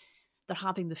 that they're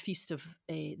having the feast of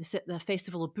the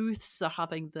festival of booths. They're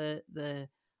having the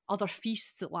other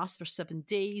feasts that last for 7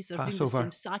 days. They're Passover. doing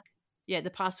the same the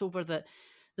Passover, that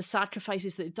the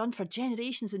sacrifices that they've done for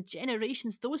generations and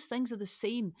generations. Those things are the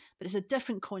same, but it's a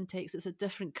different context. It's a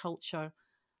different culture.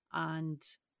 And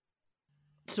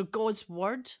so God's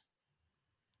word,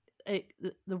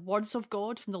 the words of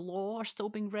God from the law are still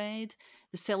being read.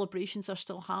 The celebrations are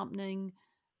still happening.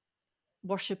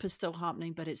 Worship is still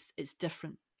happening, but it's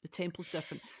different. The temple's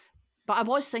different. But I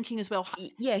was thinking as well.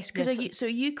 Yes, because are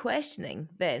you questioning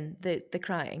then the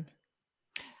crying?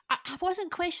 I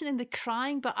wasn't questioning the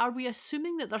crying, but are we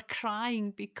assuming that they're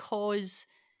crying because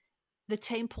the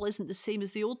temple isn't the same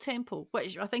as the old temple?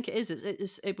 Which I think it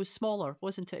is. It was smaller,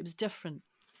 wasn't it? It was different.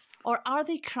 Or are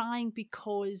they crying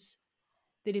because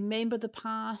they remember the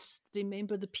past, they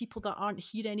remember the people that aren't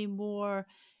here anymore,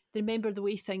 they remember the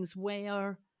way things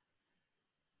were?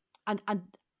 And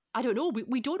I don't know,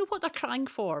 we don't know what they're crying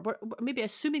for. We're maybe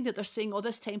assuming that they're saying, oh,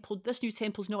 this new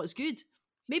temple's not as good.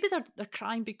 Maybe they're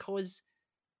crying because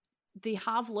they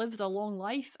have lived a long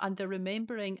life and they're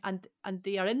remembering, and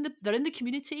they're in the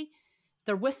community,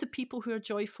 they're with the people who are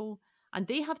joyful, and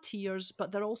they have tears,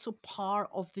 but they're also part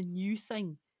of the new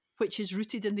thing, which is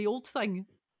rooted in the old thing.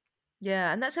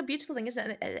 Yeah, and that's a beautiful thing,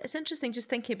 isn't it? And it's interesting just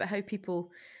thinking about how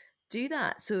people do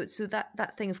that. So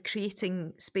that thing of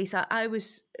creating space. I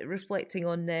was reflecting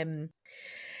on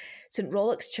St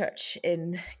Rollock's Church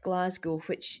in Glasgow,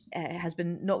 which has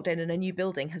been knocked down and a new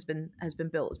building has been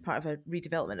built as part of a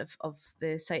redevelopment of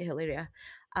the Sighthill area.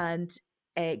 And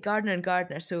Gardner and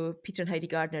Gardner, so Peter and Heidi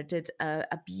Gardner, did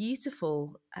a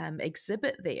beautiful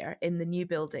exhibit there in the new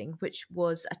building, which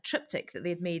was a triptych that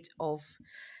they'd made of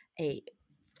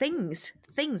things,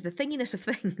 the thinginess of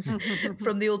things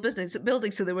from the old building. So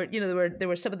there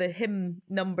were some of the hymn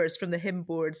numbers from the hymn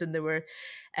boards, and there were,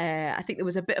 I think there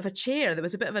was a bit of a chair. There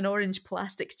was a bit of an orange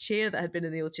plastic chair that had been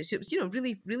in the old church. So it was,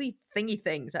 really, really thingy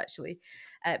things actually.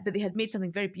 But they had made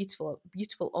something very beautiful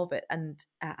of it, and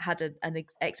had an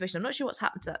exhibition. I'm not sure what's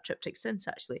happened to that triptych since,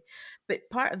 actually. But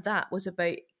part of that was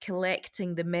about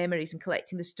collecting the memories and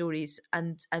collecting the stories,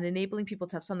 and enabling people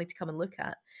to have something to come and look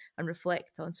at and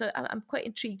reflect on. So I'm quite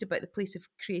intrigued about the place of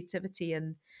creativity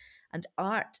and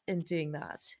art in doing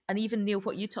that. And even, Neil,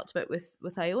 what you talked about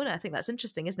with Iona, I think that's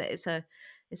interesting, isn't it?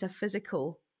 It's a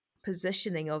physical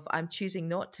positioning of, I'm choosing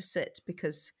not to sit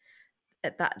because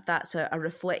that's a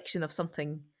reflection of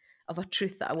something, of a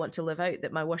truth that I want to live out,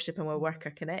 that my worship and my work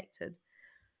are connected.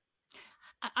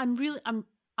 I'm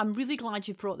really glad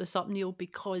you brought this up, Neil,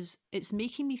 because it's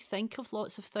making me think of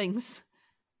lots of things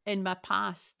in my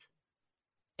past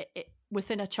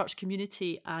within a church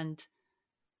community, and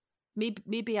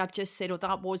maybe I've just said, oh,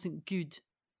 that wasn't good,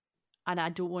 and I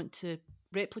don't want to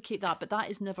replicate that, but that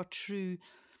is never true.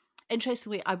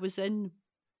 Interestingly, I was in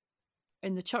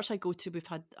the church I go to, we've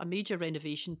had a major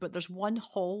renovation, but there's one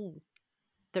hall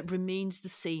that remains the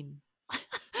same.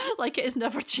 like it has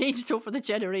never changed over the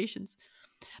generations.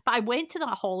 But I went to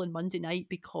that hall on Monday night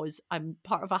because I'm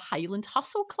part of a Highland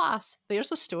Hustle class.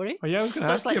 There's a story. Oh yeah, I was going to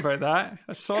So ask you about that.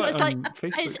 I saw it it's on like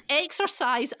Facebook. it's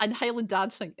exercise and Highland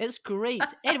dancing. It's great.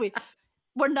 Anyway,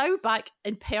 we're now back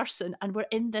in person and we're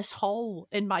in this hall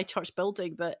in my church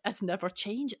building that has never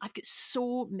changed. I've got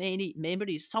so many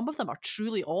memories. Some of them are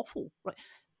truly awful, right?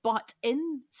 But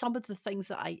in some of the things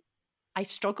that I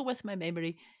struggle with my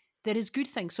memory, there is good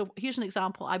things. So here's an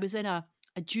example. I was in a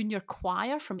junior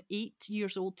choir from 8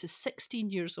 years old to 16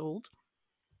 years old.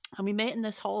 And we met in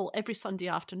this hall every Sunday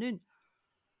afternoon.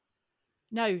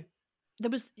 Now, there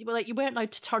was, like, you weren't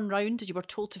allowed to turn round. You were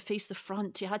told to face the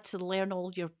front. You had to learn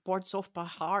all your words off by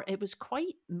heart. It was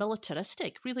quite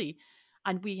militaristic, really.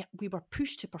 And we were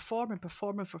pushed to perform and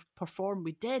perform and perform.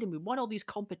 We did, and we won all these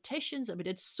competitions, and we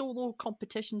did solo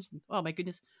competitions. Oh my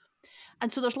goodness.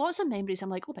 And so there's lots of memories. I'm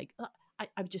like, oh my God, I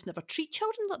would just never treat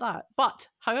children like that. But,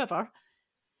 however,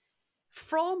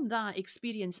 from that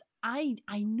experience, I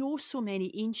know so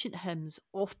many ancient hymns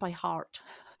off by heart.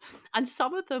 And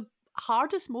some of the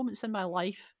hardest moments in my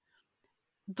life,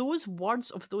 those words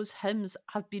of those hymns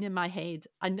have been in my head,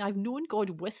 and I've known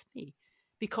God with me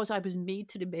because I was made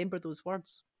to remember those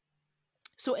words.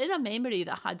 So in a memory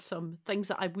that had some things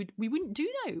that we wouldn't do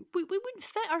now, we wouldn't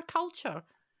fit our culture,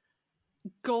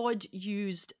 God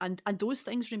used, and those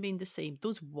things remain the same.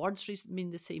 Those words remain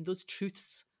the same. Those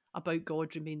truths about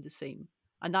God remain the same.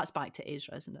 And that's back to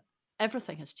Ezra, isn't it?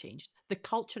 Everything has changed. The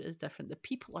culture is different. The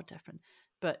people are different.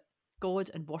 But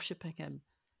God and worshipping him,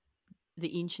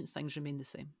 the ancient things remain the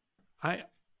same. I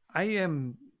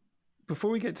am,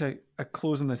 before we get to a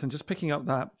close on this, and just picking up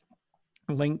that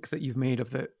link that you've made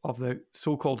of the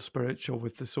so-called spiritual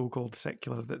with the so-called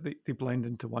secular, that they blend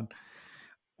into one.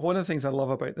 One of the things I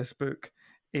love about this book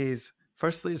is,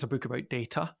 firstly, it's a book about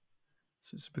data.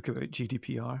 So it's a book about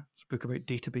GDPR. It's a book about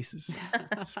databases,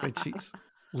 spreadsheets,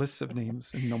 lists of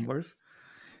names and numbers.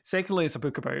 Secondly, it's a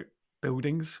book about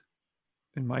buildings.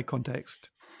 In my context,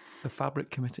 the Fabric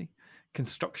Committee,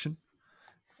 construction.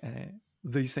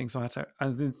 These things matter.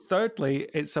 And then thirdly,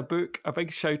 it's a book, a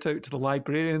big shout out to the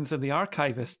librarians and the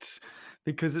archivists,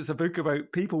 because it's a book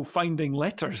about people finding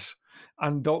letters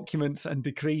and documents and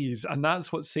decrees, and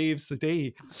that's what saves the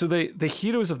day. So the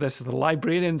heroes of this are the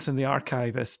librarians and the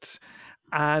archivists,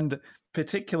 and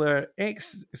particular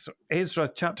Ezra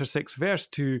chapter 6 verse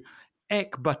 2,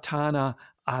 Ecbatana,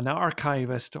 an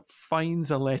archivist,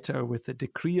 finds a letter with the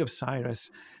decree of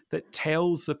Cyrus that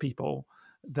tells the people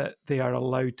that they are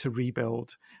allowed to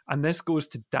rebuild. And this goes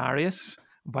to Darius.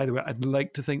 By the way, I'd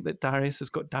like to think that Darius has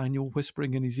got Daniel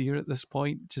whispering in his ear at this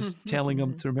point, just telling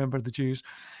him to remember the Jews.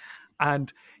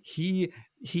 And he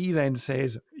then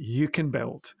says, you can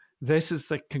build. This is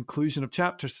the conclusion of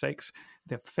chapter 6.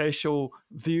 The official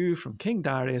view from King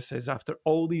Darius is, after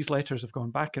all these letters have gone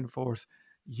back and forth,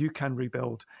 you can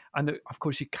rebuild. And of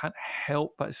course, you can't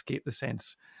help but escape the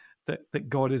sense that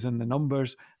God is in the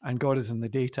numbers, and God is in the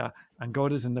data, and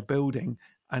God is in the building,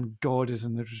 and God is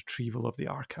in the retrieval of the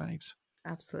archives.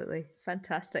 Absolutely.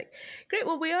 Fantastic. Great.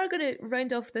 Well, we are going to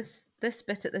round off this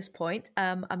bit at this point.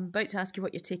 I'm about to ask you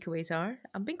what your takeaways are.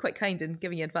 I'm being quite kind and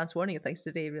giving you advance warning of things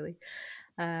today, really.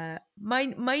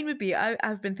 Mine would be,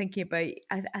 I've been thinking about,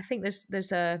 I think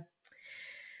there's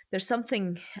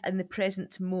something in the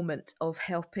present moment of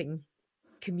helping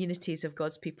communities of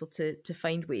God's people to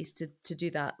find ways to do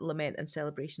that lament and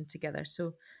celebration together.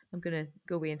 So I'm going to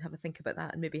go away and have a think about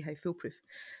that, and maybe how Foolproof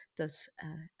does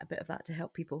a bit of that to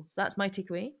help people. That's my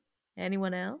takeaway.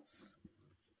 Anyone else?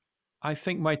 I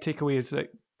think my takeaway is that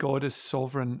God is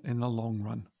sovereign in the long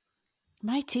run.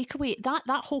 My takeaway,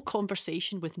 that whole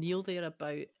conversation with Neil there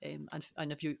about, and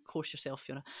if you course yourself,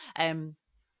 Fiona,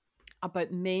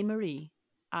 about memory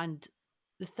and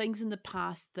the things in the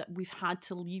past that we've had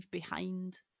to leave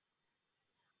behind.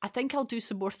 I think I'll do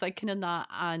some more thinking on that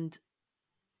and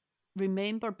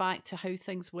remember back to how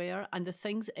things were and the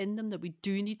things in them that we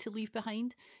do need to leave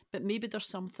behind, but maybe there's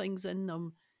some things in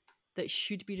them that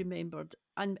should be remembered,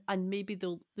 and maybe they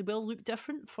will look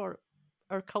different for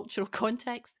our cultural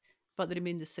context, but they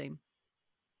remain the same.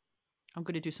 I'm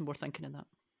going to do some more thinking on that.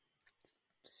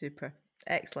 Super.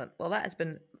 Excellent. Well, that has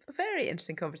been a very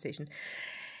interesting conversation.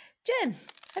 Jen,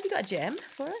 have you got a gem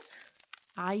for us?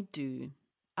 I do.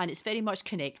 And it's very much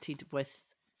connected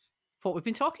with what we've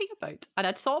been talking about. And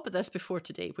I'd thought about this before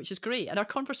today, which is great. And our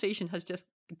conversation has just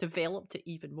developed it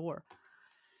even more.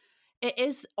 It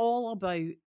is all about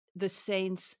the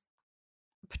sense,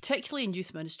 particularly in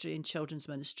youth ministry and children's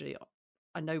ministry,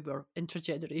 and now we're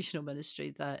intergenerational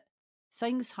ministry, that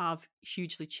things have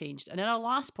hugely changed. And in our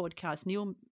last podcast,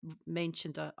 Neil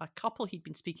mentioned a couple he'd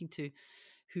been speaking to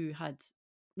who had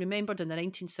remembered in the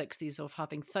 1960s of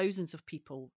having thousands of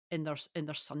people in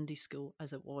their Sunday school,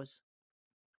 as it was.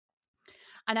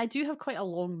 And I do have quite a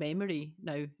long memory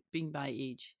now, being my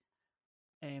age.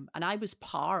 And I was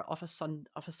part of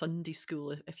a Sunday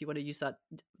school, if you want to use that,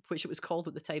 which it was called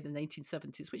at the time in the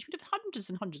 1970s, which would have hundreds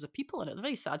and hundreds of people in it. The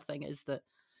very sad thing is that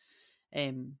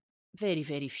very,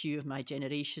 very few of my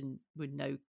generation would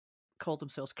now call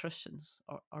themselves Christians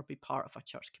or be part of a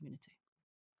church community.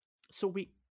 So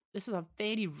this is a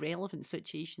very relevant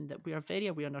situation, that we are very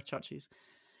aware in our churches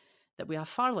that we have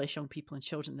far less young people and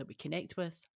children that we connect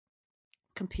with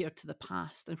compared to the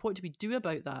past. And what do we do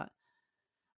about that?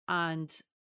 And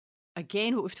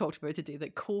again, what we've talked about today,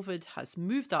 that COVID has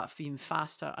moved that even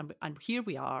faster. And here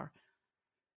we are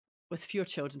with fewer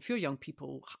children, fewer young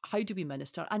people. How do we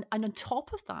minister? And on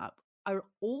top of that, our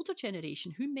older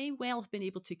generation, who may well have been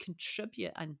able to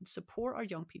contribute and support our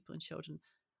young people and children,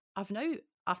 have now,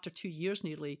 after 2 years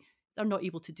nearly, they're not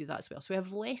able to do that as well. So we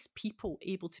have less people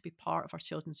able to be part of our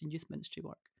children's and youth ministry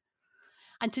work.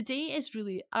 And today is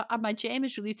really, my gem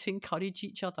is really to encourage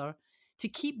each other to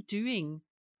keep doing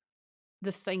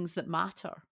the things that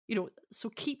matter. So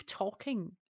keep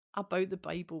talking about the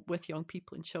Bible with young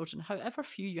people and children, however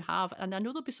few you have. And I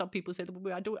know there'll be some people who say,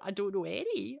 well, I don't know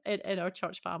any in our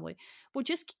church family. Well,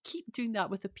 just keep doing that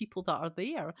with the people that are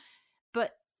there.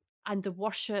 And the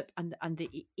worship and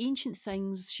the ancient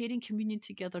things, sharing communion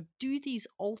together, do these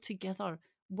all together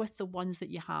with the ones that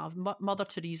you have. Mother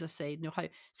Teresa said, how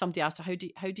somebody asked her,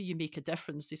 how do you make a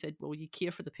difference? They said, well, you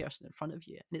care for the person in front of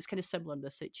you. And it's kind of similar in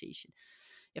this situation.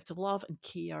 You have to love and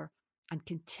care and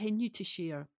continue to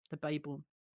share the Bible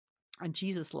and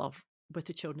Jesus' love with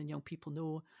the children and young people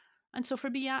know. And so for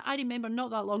me, I remember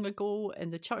not that long ago in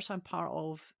the church I'm part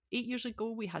of, 8 years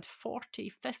ago, we had 40,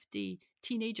 50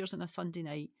 teenagers on a Sunday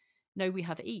night. Now we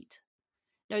have 8.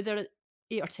 Now there are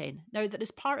 8 or 10. Now there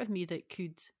is part of me that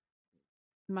could,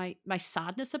 my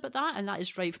sadness about that, and that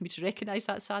is right for me to recognise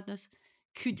that sadness,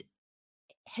 could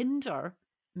hinder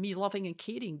me loving and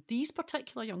caring these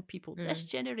particular young people, this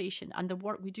generation, and the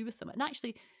work we do with them. And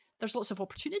actually, there's lots of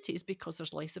opportunities because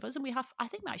there's less of us, and I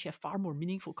think we actually have far more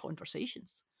meaningful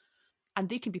conversations, and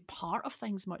they can be part of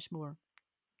things much more.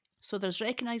 So there's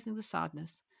recognising the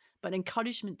sadness, but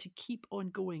encouragement to keep on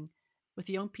going with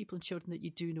the young people and children that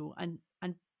you do know, and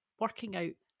working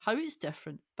out how it's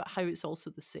different, but how it's also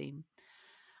the same.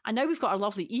 And now we've got our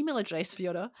lovely email address,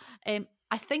 Fiona.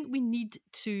 I think we need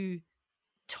to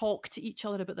talk to each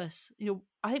other about this.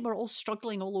 I think we're all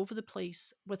struggling all over the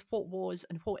place with what was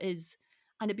and what is.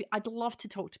 And I'd love to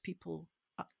talk to people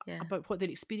about what they're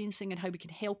experiencing and how we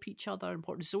can help each other and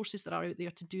what resources there are out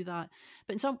there to do that.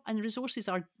 And resources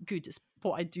are good. It's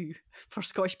what I do for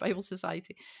Scottish Bible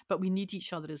Society. But we need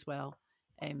each other as well.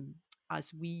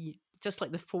 As we, just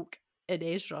like the folk in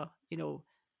Ezra,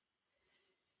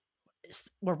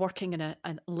 we're working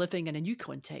and living in a new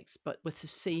context, but with the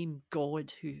same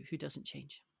God who doesn't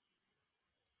change.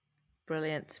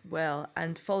 Brilliant. Well,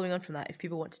 and following on from that, if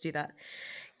people want to do that,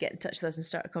 get in touch with us and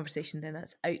start a conversation, then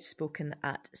that's outspoken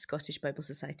at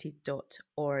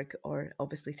scottishbiblesociety.org, or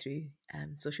obviously through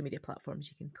social media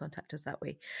platforms. You can contact us that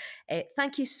way.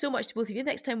 Thank you so much to both of you.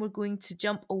 Next time we're going to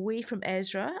jump away from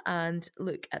Ezra and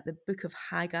look at the book of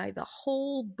Haggai, the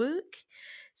whole book.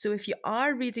 So if you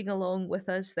are reading along with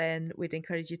us, then we'd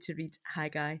encourage you to read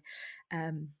Haggai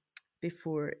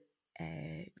before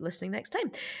listening next time.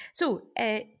 So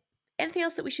anything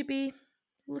else that we should be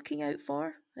looking out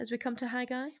for as we come to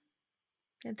Haggai?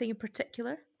 Anything in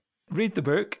particular? Read the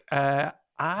book. I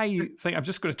think I'm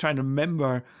just going to try and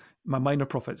remember my minor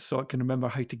prophets so I can remember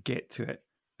how to get to it.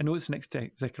 I know it's next to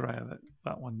Zechariah,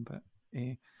 that one, but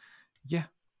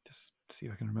just see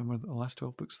if I can remember the last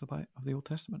 12 books of the Old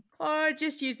Testament. Or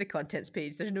just use the contents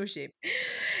page. There's no shame.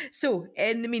 So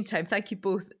in the meantime, thank you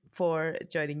both for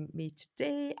joining me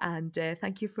today, and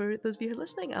thank you for those of you who are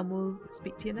listening, and we'll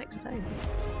speak to you next time.